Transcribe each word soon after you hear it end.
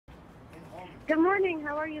Good morning.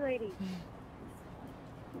 How are you, ladies?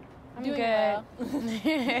 I'm Doing good. well.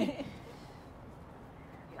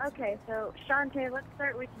 Okay, so Chaunte, let's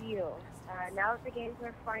start with you. Now that the games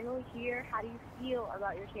are finally here, how do you feel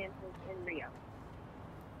about your chances in Rio?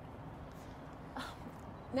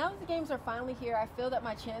 Now that the games are finally here, I feel that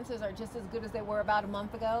my chances are just as good as they were about a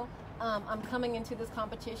month ago. I'm coming into this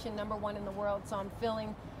competition #1 in the world, so I'm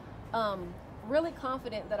feeling really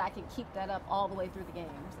confident that I can keep that up all the way through the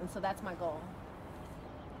games, and so that's my goal.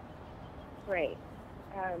 Great.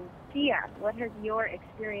 Tia, what has your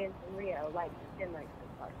experience in Rio been like so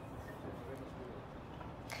far?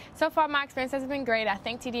 So far, my experience has been great. I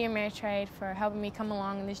thank TD Ameritrade for helping me come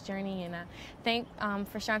along in this journey, and I thank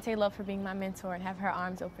for Chaunte Lowe for being my mentor and have her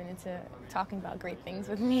arms open into talking about great things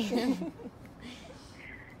with me.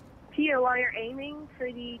 Tia, while you're aiming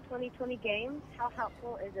for the 2020 games, how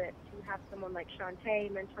helpful is it to have someone like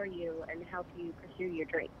Chaunte mentor you and help you pursue your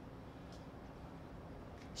dreams?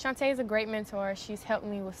 Chaunte is a great mentor. She's helped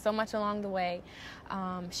me with so much along the way.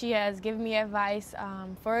 She has given me advice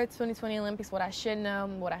for 2020 Olympics, what I should know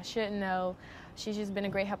and what I shouldn't know. She's just been a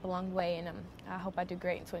great help along the way, and I hope I do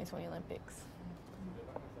great in 2020 Olympics.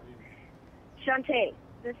 Chaunte,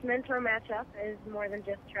 this mentor matchup is more than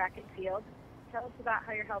just track and field. Tell us about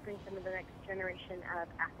how you're helping some of the next generation of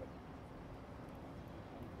athletes.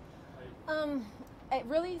 It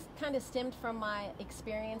really kind of stemmed from my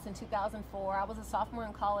experience in 2004. I was a sophomore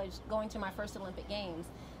in college going to my first Olympic Games.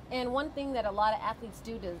 And one thing that a lot of athletes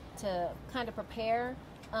do to kind of prepare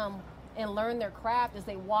and learn their craft is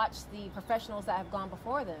they watch the professionals that have gone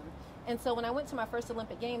before them. And so when I went to my first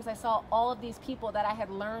Olympic Games, I saw all of these people that I had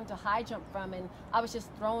learned to high jump from, and I was just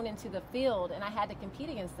thrown into the field and I had to compete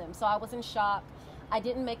against them. So I was in shock. I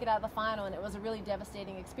didn't make it out of the final, and it was a really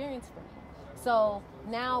devastating experience for me. So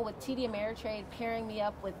now with TD Ameritrade pairing me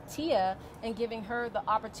up with Tia and giving her the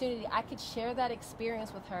opportunity, I could share that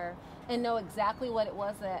experience with her and know exactly what it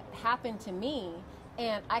was that happened to me,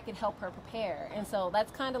 and I could help her prepare. And so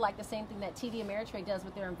that's kind of like the same thing that TD Ameritrade does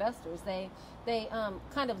with their investors. They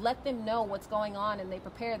kind of let them know what's going on, and they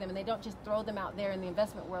prepare them, and they don't just throw them out there in the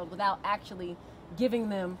investment world without actually giving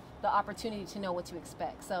them the opportunity to know what to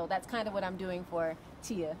expect. So that's kind of what I'm doing for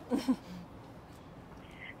Tia.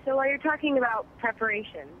 So while you're talking about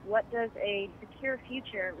preparation, what does a secure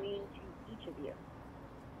future mean to each of you?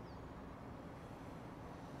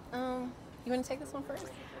 You want to take this one first?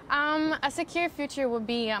 A secure future would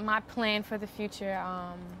be my plan for the future.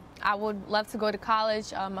 I would love to go to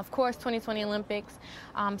college. Of course, 2020 Olympics.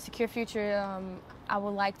 Secure future, I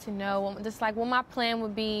would like to know just like what my plan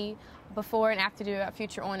would be before and after the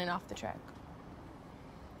future on and off the track.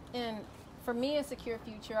 And for me, a secure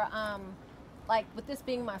future, like with this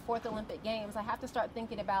being my 4th Olympic Games, I have to start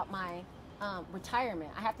thinking about my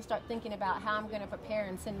retirement. I have to start thinking about how I'm going to prepare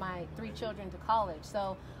and send my 3 children to college.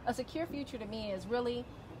 So a secure future to me is really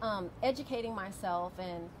educating myself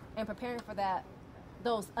and preparing for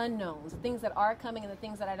those unknowns, things that are coming and the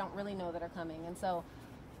things that I don't really know that are coming. And so,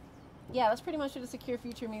 yeah, that's pretty much what a secure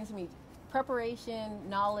future means to me. Preparation,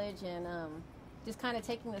 knowledge, and just kind of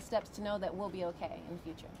taking the steps to know that we'll be okay in the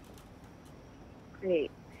future.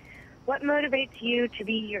 Great. What motivates you to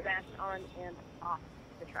be your best on and off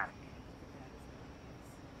the track?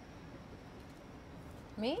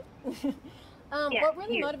 Me? Yeah, what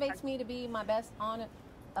really you. motivates me to be my best on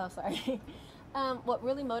what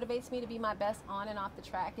really motivates me to be my best on and off the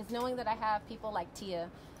track is knowing that I have people like Tia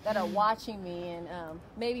that are watching me, and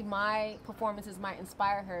maybe my performances might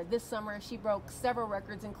inspire her. This summer, she broke several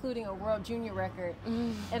records, including a world junior record,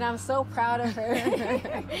 and I'm so proud of her.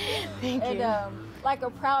 Thank you. And like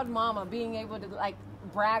a proud mama, being able to like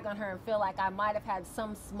brag on her and feel like I might have had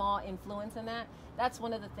some small influence in that. That's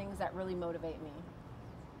one of the things that really motivate me.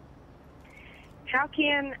 How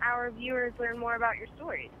can our viewers learn more about your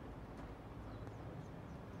stories?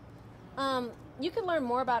 You can learn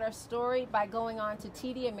more about our story by going on to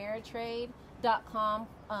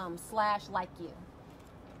tdameritrade.com/likeyou.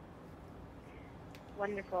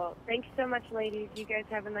 Wonderful. Thanks so much, ladies. You guys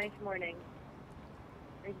have a nice morning.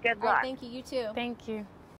 And good All right, luck. thank you. You too. Thank you.